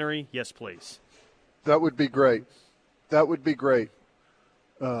documentary, yes, please. That would be great. That would be great.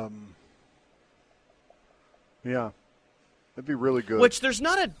 Yeah. That'd be really good. Which there's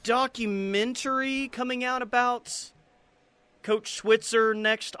not a documentary coming out about Coach Switzer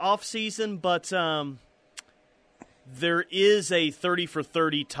next offseason, but there is a 30 for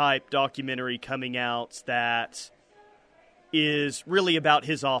 30 type documentary coming out that is really about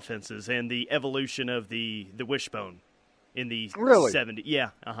his offenses and the evolution of the wishbone in the 70s. Yeah,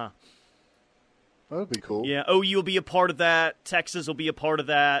 That would be cool. Yeah, OU will be a part of that. Texas will be a part of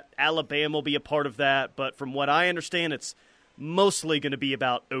that. Alabama will be a part of that. But from what I understand, it's mostly going to be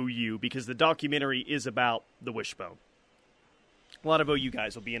about OU because the documentary is about the wishbone. A lot of OU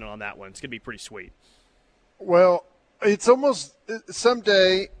guys will be in on that one. It's going to be pretty sweet. Well, it's almost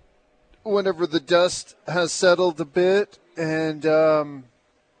someday whenever the dust has settled a bit and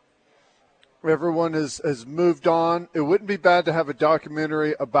everyone has moved on, it wouldn't be bad to have a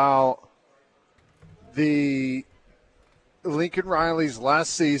documentary about the Lincoln Riley's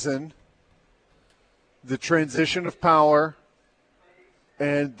last season, the transition of power,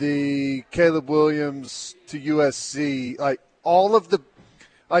 and the Caleb Williams to USC, like all of the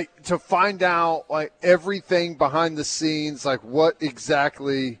like to find out like everything behind the scenes, like what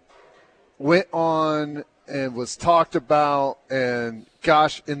exactly went on and was talked about, and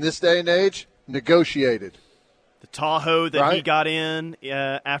gosh, in this day and age, negotiated. The Tahoe that he got in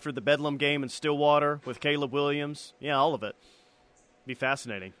after the Bedlam game in Stillwater with Caleb Williams. Yeah, all of it. Be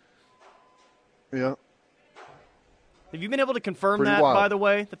fascinating. Yeah. Have you been able to confirm Pretty that, wild. by the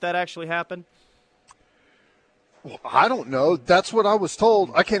way, that actually happened? Well, I don't know. That's what I was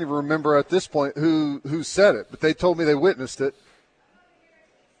told. I can't even remember at this point who said it, but they told me they witnessed it.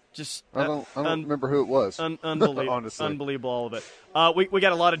 Just I don't remember who it was. Unbelievable. Honestly. Unbelievable, all of it. We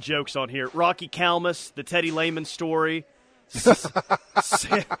got a lot of jokes on here. Rocky Kalmus, the Teddy Lehman story.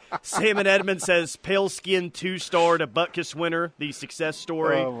 Sam and Edmond says, pale skin 2-star to Butkus winner, the success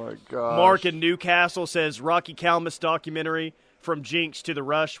story. Oh, my gosh. Mark in Newcastle says, Rocky Kalmus documentary from Jinx to the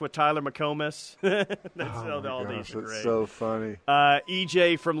Rush with Tyler McComas. All these are great. That's so funny.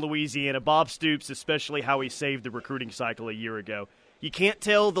 EJ from Louisiana, Bob Stoops, especially how he saved the recruiting cycle a year ago. You can't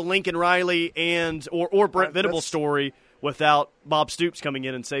tell the Lincoln Riley or Brent Venable story without Bob Stoops coming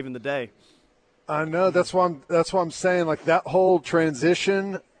in and saving the day. I know. That's why I'm saying, like, that whole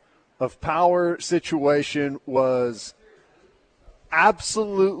transition of power situation was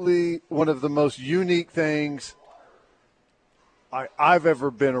absolutely one of the most unique things I've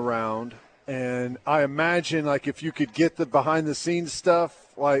ever been around. And I imagine, like, if you could get the behind-the-scenes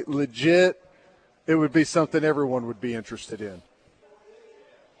stuff, like, legit, it would be something everyone would be interested in.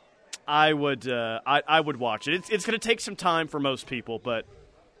 I would watch it. It's going to take some time for most people, but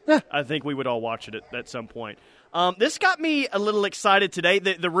I think we would all watch it at some point. This got me a little excited today.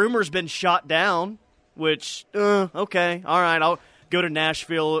 The rumor's been shot down, which, okay, all right, I'll go to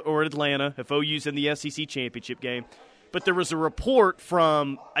Nashville or Atlanta if OU's in the SEC championship game. But there was a report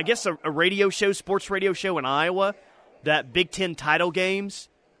from, I guess, a radio show, sports radio show in Iowa, that Big Ten title games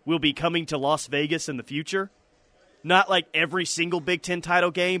will be coming to Las Vegas in the future. Not like every single Big Ten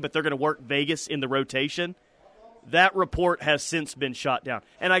title game, but they're going to work Vegas in the rotation. That report has since been shot down.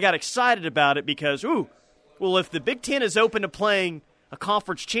 And I got excited about it because, if the Big Ten is open to playing a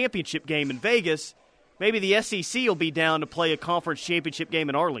conference championship game in Vegas, maybe the SEC will be down to play a conference championship game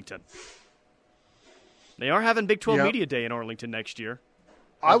in Arlington. They are having Big 12 Media Day in Arlington next year.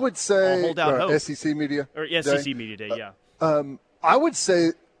 I would say hold out hope. SEC Media or SEC Day. Media Day, I would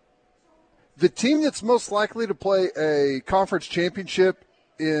say the team that's most likely to play a conference championship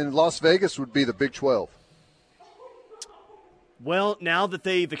in Las Vegas would be the Big 12. Well, now that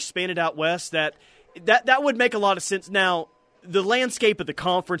they've expanded out west, that would make a lot of sense. Now, the landscape of the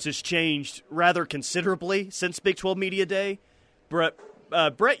conference has changed rather considerably since Big 12 Media Day. Brett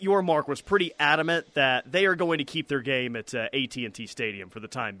Yormark was pretty adamant that they are going to keep their game at AT&T Stadium for the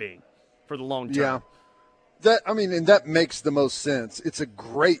time being, for the long term. Yeah, and that makes the most sense. It's a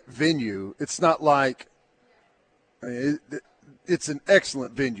great venue. It's not like it's an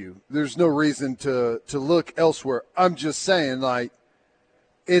excellent venue. There's no reason to look elsewhere. I'm just saying, like,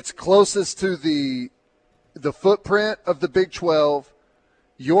 it's closest to the footprint of the Big 12.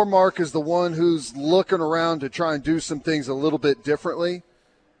 Yormark is the one who's looking around to try and do some things a little bit differently.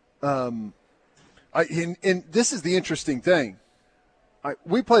 And this is the interesting thing.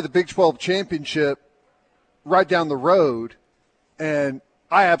 We play the Big 12 championship right down the road, and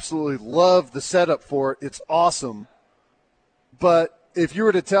I absolutely love the setup for it. It's awesome. But if you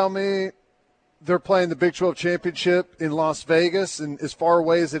were to tell me they're playing the Big 12 championship in Las Vegas, and as far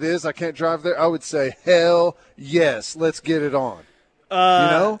away as it is, I can't drive there, I would say, hell yes, let's get it on.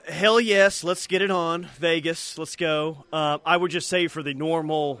 Hell yes, let's get it on. Vegas, let's go. I would just say for the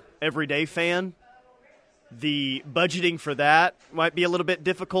normal everyday fan, the budgeting for that might be a little bit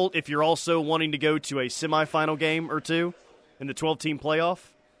difficult if you're also wanting to go to a semifinal game or two in the 12-team playoff.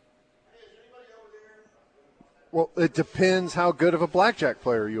 Well, it depends how good of a blackjack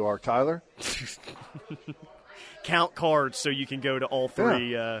player you are, Tyler. Count cards so you can go to all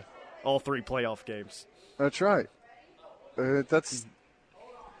three playoff games. That's right.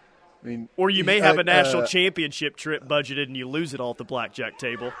 Or you may have a national championship trip budgeted and you lose it all at the blackjack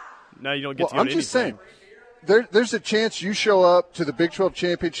table. Now you don't get to go to anything. I'm just saying, there's a chance you show up to the Big 12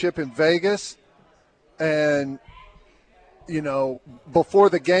 championship in Vegas and, before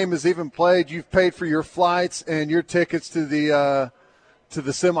the game is even played, you've paid for your flights and your tickets to the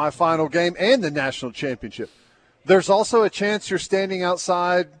semifinal game and the national championship. There's also a chance you're standing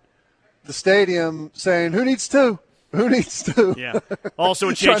outside the stadium saying, who needs two? Who needs to? Yeah. Also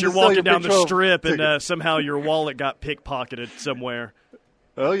a chance you're walking down the strip and somehow your wallet got pickpocketed somewhere.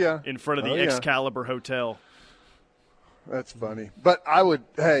 Oh, yeah. In front of the Excalibur Hotel. That's funny. But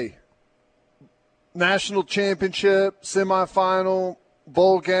national championship, semifinal,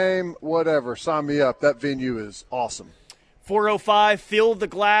 bowl game, whatever. Sign me up. That venue is awesome. 405, fill the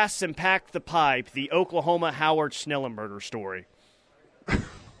glass and pack the pipe, the Oklahoma Howard Schnellenberger story.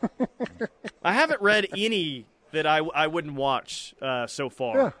 I haven't read any that I wouldn't watch so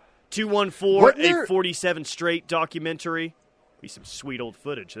far. Yeah. 214, a 47 straight documentary. Be some sweet old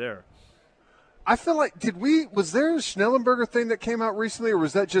footage there. I feel like, was there a Schnellenberger thing that came out recently, or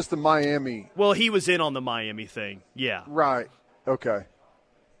was that just the Miami? Well, he was in on the Miami thing, yeah. Right. Okay.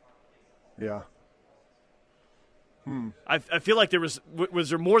 Yeah. I feel like was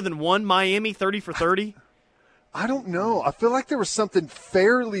there more than one Miami 30 for 30? I don't know. I feel like there was something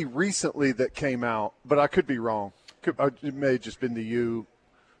fairly recently that came out, but I could be wrong. It may have just been the U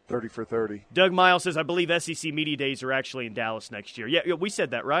 30 for 30. Doug Miles says, I believe SEC Media Days are actually in Dallas next year. Yeah, we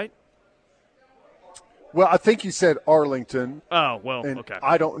said that, right? Well, I think you said Arlington. Oh, well, okay.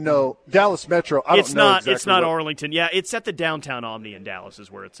 I don't know. Dallas Metro, I don't know exactly. It's not Arlington. Yeah, it's at the downtown Omni in Dallas is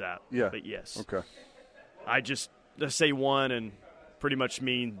where it's at. Yeah. But yes. Okay. I just say one and pretty much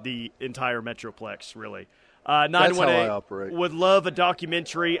mean the entire Metroplex, really. 918 That's how I operate. Would love a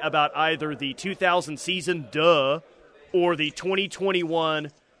documentary about either the 2000 season, or the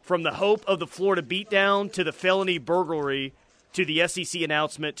 2021, from the hope of the Florida beatdown to the felony burglary to the SEC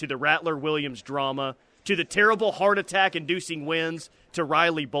announcement to the Rattler-Williams drama to the terrible heart attack-inducing wins to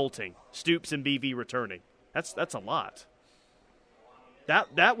Riley bolting, Stoops and BV returning. That's a lot.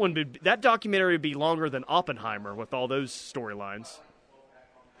 That documentary would be longer than Oppenheimer with all those storylines.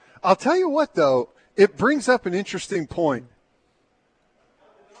 I'll tell you what, though, it brings up an interesting point.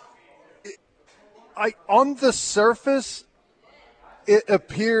 On the surface, it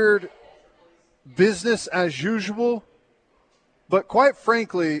appeared business as usual, but quite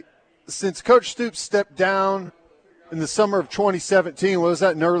frankly, since Coach Stoops stepped down in the summer of 2017, what was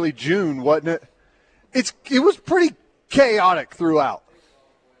that, in early June, wasn't it? It was pretty chaotic throughout.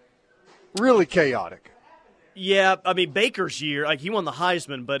 Really chaotic. Yeah, I mean, Baker's year, he won the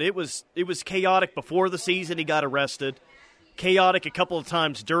Heisman, but it was chaotic before the season. He got arrested. Chaotic a couple of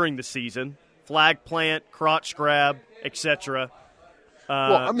times during the season. Flag plant, crotch grab, etc.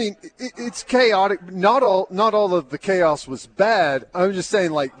 Well, I mean, it's chaotic. Not all of the chaos was bad. I'm just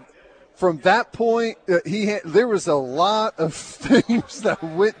saying, from that point, there was a lot of things that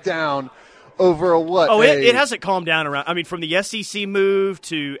went down over it hasn't calmed down around. I mean, from the SEC move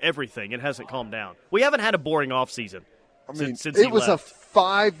to everything, it hasn't calmed down. We haven't had a boring offseason. I mean, since it was left. a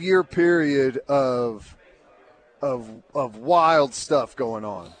 5-year period of wild stuff going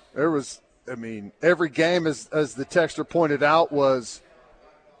on. There was, every game, as the texter pointed out, was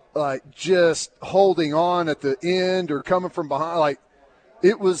just holding on at the end or coming from behind.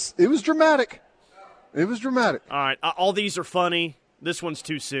 It was dramatic. It was dramatic. All right, all these are funny. This one's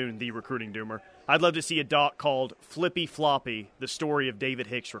too soon, the recruiting doomer. I'd love to see a doc called Flippy Floppy, the story of David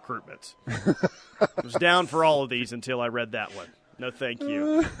Hicks' recruitment. I was down for all of these until I read that one. No, thank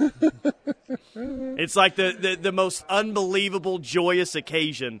you. It's like the most unbelievable, joyous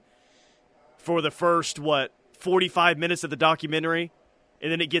occasion for the first, 45 minutes of the documentary,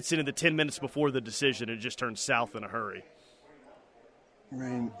 and then it gets into the 10 minutes before the decision and it just turns south in a hurry. I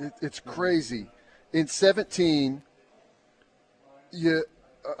mean, it's crazy. In 17, we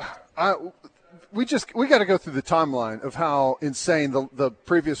got to go through the timeline of how insane the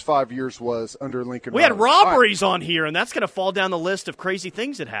previous 5 years was under Lincoln. We had robberies on here, and that's going to fall down the list of crazy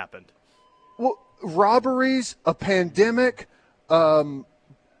things that happened. Well, robberies, a pandemic, 2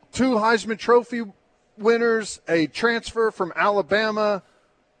 Heisman Trophy winners, a transfer from Alabama.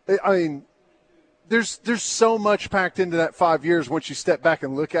 I mean, there's so much packed into that 5 years. Once you step back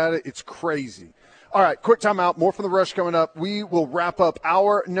and look at it, it's crazy. All right, quick timeout. More from The Rush coming up. We will wrap up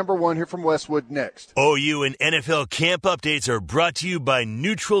our number one here from Westwood next. OU and NFL camp updates are brought to you by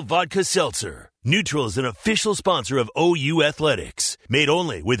Neutral Vodka Seltzer. Neutral is an official sponsor of OU Athletics. Made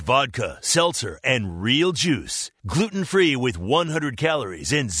only with vodka, seltzer, and real juice. Gluten-free with 100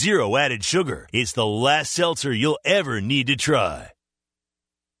 calories and 0 added sugar. It's the last seltzer you'll ever need to try.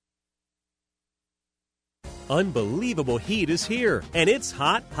 Unbelievable heat is here, and it's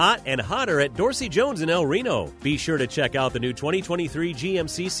hot, hot, and hotter at Dorsey Jones in El Reno. Be sure to check out the new 2023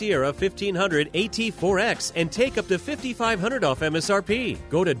 GMC Sierra 1500 AT4X and take up to $5,500 off MSRP.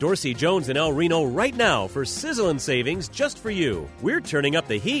 Go to Dorsey Jones in El Reno right now for sizzling savings just for you. We're turning up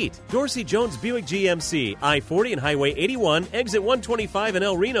the heat. Dorsey Jones Buick GMC, I-40 and Highway 81, exit 125 in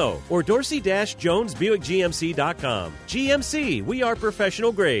El Reno, or dorsey-jonesbuickgmc.com. GMC, we are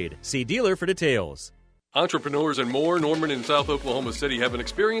professional grade. See dealer for details. Entrepreneurs and More Norman in South Oklahoma City have an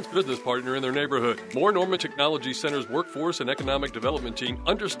experienced business partner in their neighborhood. More Norman Technology Center's workforce and economic development team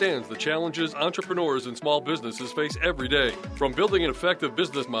understands the challenges entrepreneurs and small businesses face every day. From building an effective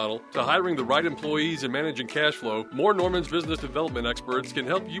business model to hiring the right employees and managing cash flow, More Norman's business development experts can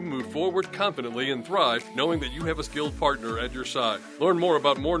help you move forward confidently and thrive, knowing that you have a skilled partner at your side. Learn more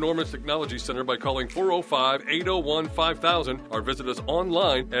about More Norman's Technology Center by calling 405-801-5000 or visit us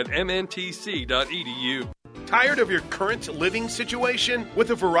online at mntc.edu. Tired of your current living situation?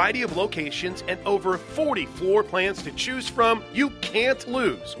 With a variety of locations and over 40 floor plans to choose from, you can't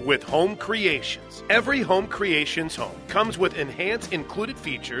lose with Home Creations. Every Home Creations home comes with enhanced included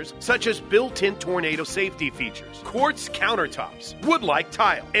features such as built-in tornado safety features, quartz countertops, wood-like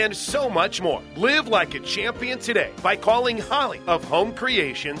tile, and so much more. Live like a champion today by calling Holly of Home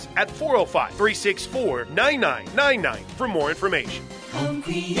Creations at 405-364-9999 for more information. Home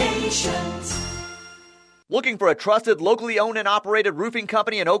Creations. Looking for a trusted, locally owned and operated roofing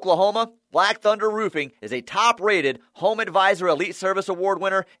company in Oklahoma? Black Thunder Roofing is a top-rated Home Advisor Elite Service Award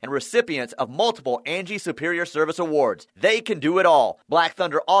winner and recipients of multiple Angie Superior Service Awards. They can do it all. Black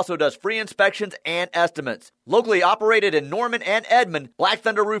Thunder also does free inspections and estimates. Locally operated in Norman and Edmond, Black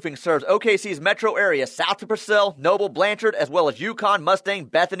Thunder Roofing serves OKC's metro area south of Purcell, Noble, Blanchard, as well as Yukon, Mustang,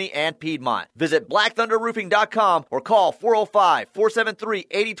 Bethany, and Piedmont. Visit blackthunderroofing.com or call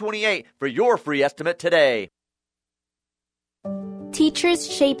 405-473-8028 for your free estimate today. Teachers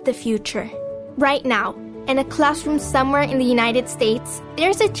shape the future. Right now, in a classroom somewhere in the United States,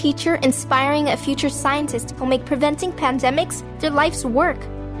 there's a teacher inspiring a future scientist who'll make preventing pandemics their life's work.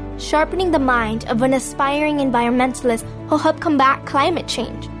 Sharpening the mind of an aspiring environmentalist who'll help combat climate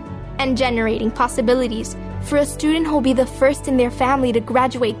change. And generating possibilities for a student who'll be the first in their family to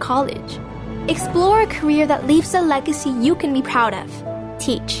graduate college. Explore a career that leaves a legacy you can be proud of.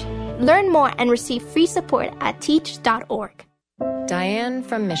 Teach. Learn more and receive free support at teach.org. Diane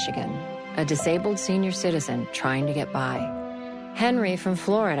from Michigan, a disabled senior citizen trying to get by. Henry from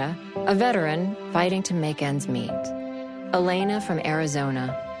Florida, a veteran fighting to make ends meet. Elena from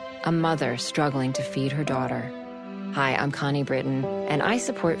Arizona, a mother struggling to feed her daughter. Hi, I'm Connie Britton, and I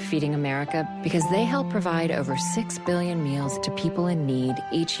support Feeding America because they help provide over 6 billion meals to people in need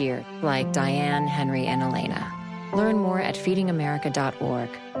each year, like Diane, Henry, and Elena. Learn more at feedingamerica.org.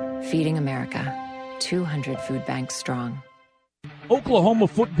 Feeding America, 200 food banks strong. Oklahoma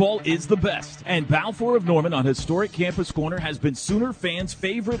football is the best, and Balfour of Norman on historic Campus Corner has been Sooner fans'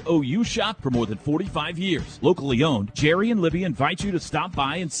 favorite OU shop for more than 45 years. Locally owned, Jerry and Libby invite you to stop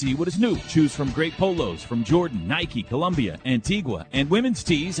by and see what is new. Choose from great polos from Jordan, Nike, Columbia, Antigua, and women's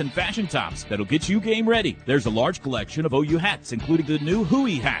tees and fashion tops that'll get you game ready. There's a large collection of OU hats, including the new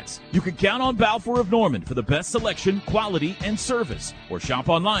Huey hats. You can count on Balfour of Norman for the best selection, quality, and service. Or shop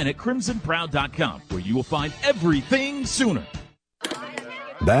online at crimsonproud.com, where you will find everything Sooner.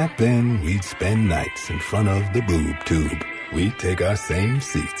 Back then, we'd spend nights in front of the boob tube. We'd take our same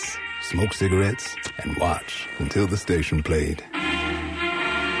seats, smoke cigarettes, and watch until the station played.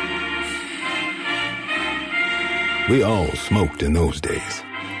 We all smoked in those days.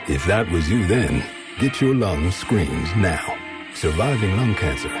 If that was you then, get your lungs screened now. Surviving lung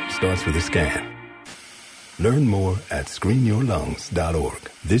cancer starts with a scan. Learn more at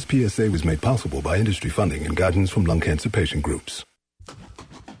screenyourlungs.org. This PSA was made possible by industry funding and guidance from lung cancer patient groups.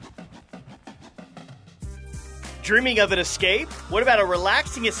 Dreaming of an escape? What about a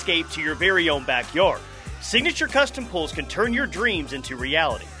relaxing escape to your very own backyard? Signature Custom Pools can turn your dreams into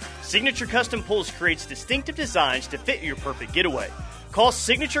reality. Signature Custom Pools creates distinctive designs to fit your perfect getaway. Call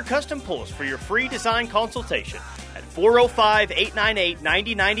Signature Custom Pools for your free design consultation at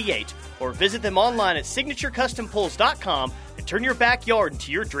 405-898-9098 or visit them online at signaturecustompools.com and turn your backyard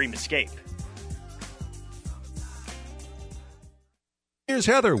into your dream escape. Here's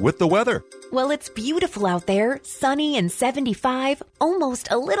Heather with the weather. Well, it's beautiful out there, sunny and 75, almost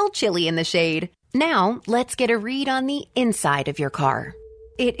a little chilly in the shade. Now, let's get a read on the inside of your car.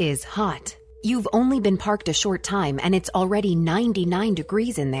 It is hot. You've only been parked a short time and it's already 99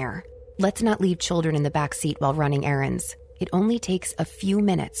 degrees in there. Let's not leave children in the back seat while running errands. It only takes a few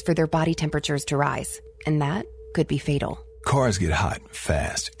minutes for their body temperatures to rise, and that could be fatal. Cars get hot,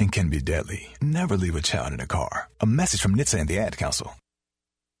 fast, and can be deadly. Never leave a child in a car. A message from NHTSA and the Ad Council.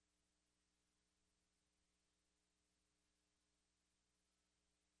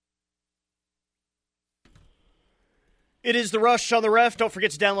 It is The Rush on the Ref. Don't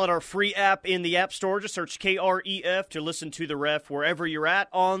forget to download our free app in the App Store. Just search KREF to listen to The Ref wherever you're at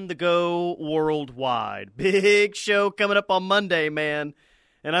on the go worldwide. Big show coming up on Monday, man.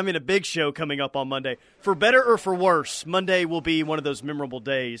 And I mean a big show coming up on Monday. For better or for worse, Monday will be one of those memorable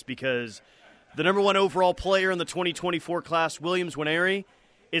days because the number 1 overall player in the 2024 class, Williams Nwaneri,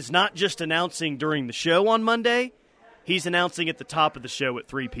 is not just announcing during the show on Monday. He's announcing at the top of the show at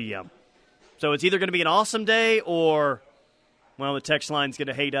 3 p.m. So it's either going to be an awesome day or, well, the text line's going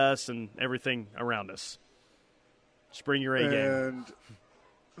to hate us and everything around us. Just bring your A game. And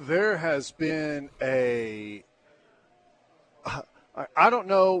there has been I don't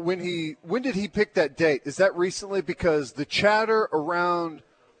know when did he pick that date? Is that recently? Because the chatter around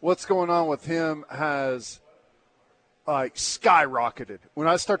what's going on with him has skyrocketed. When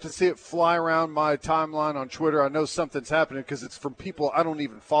I start to see it fly around my timeline on Twitter, I know something's happening because it's from people I don't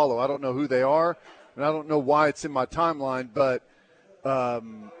even follow. I don't know who they are, and I don't know why it's in my timeline, but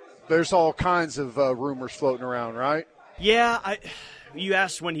there's all kinds of rumors floating around, right? Yeah, you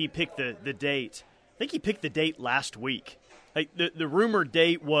asked when he picked the date. I think he picked the date last week. Like the rumored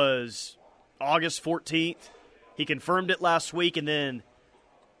date was August 14th. He confirmed it last week, and then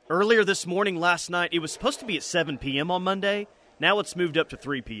earlier this morning, last night, it was supposed to be at 7 p.m. on Monday. Now it's moved up to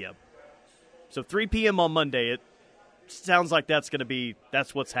 3 p.m. So 3 p.m. on Monday, it sounds like that's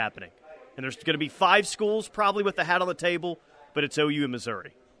what's happening. And there's going to be 5 schools probably with the hat on the table, but it's OU and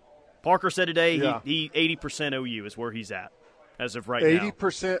Missouri. Parker said today he 80% OU is where he's at as of right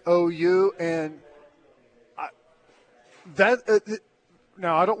 80% OU, and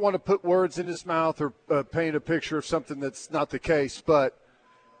now I don't want to put words in his mouth or paint a picture of something that's not the case, but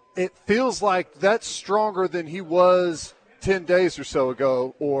it feels like that's stronger than he was 10 days or so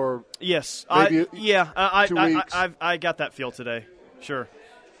ago, or yes, maybe 2 weeks. I got that feel today. Sure.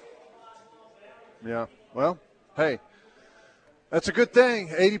 Yeah. Well, hey, that's a good thing.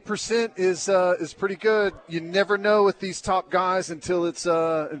 80% is pretty good. You never know with these top guys until it's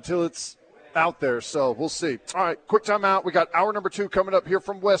out there, so we'll see. All right, quick timeout. We got hour number 2 coming up here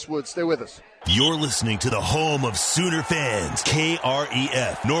from Westwood. Stay with us. You're listening to the home of Sooner fans,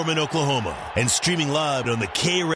 KREF, Norman, Oklahoma, and streaming live on the KREF